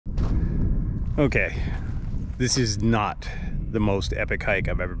Okay, this is not the most epic hike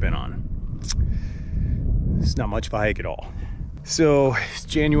I've ever been on. It's not much of a hike at all. So it's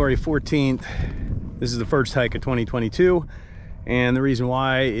January 14th. This is the first hike of 2022. And the reason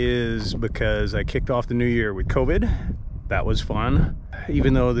why is because I kicked off the new year with COVID. That was fun.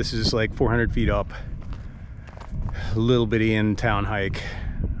 Even though this is like 400 feet up, a little bitty in-town hike.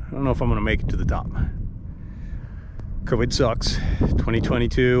 I don't know if I'm gonna make it to the top. COVID sucks.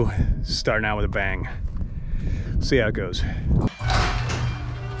 2022, starting out with a bang. See how it goes.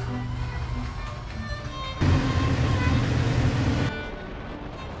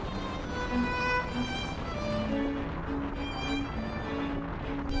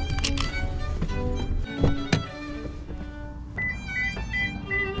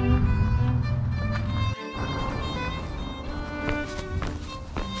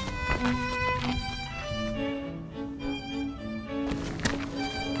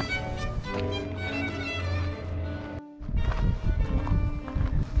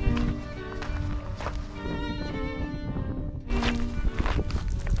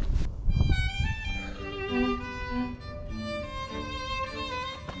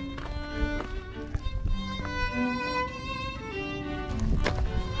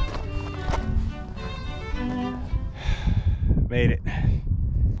 Made it.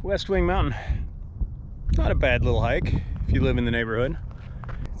 West Wing Mountain. Not a bad little hike if you live in the neighborhood.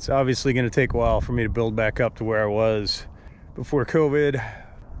 It's obviously going to take a while for me to build back up to where I was before COVID.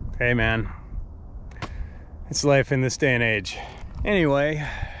 Hey man, it's life in this day and age. Anyway,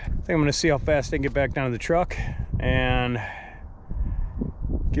 I think I'm going to see how fast I can get back down to the truck and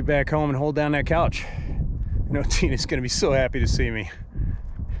get back home and hold down that couch. I know Tina's going to be so happy to see me.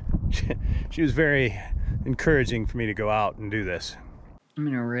 She was very encouraging for me to go out and do this. I'm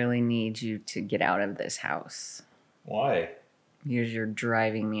gonna really need you to get out of this house. Why? Because you're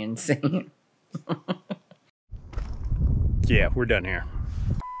driving me insane. Yeah, we're done here.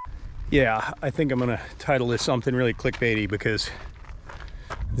 Yeah, I think I'm gonna title this something really clickbaity because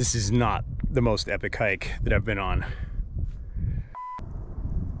this is not the most epic hike that I've been on.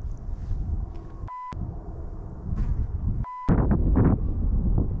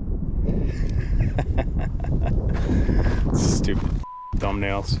 Stupid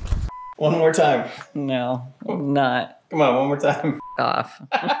thumbnails. One more time. No, not. Come on, one more time. Off.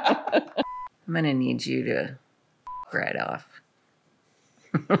 I'm gonna need you to right off.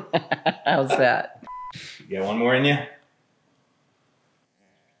 How's that? You got one more in you?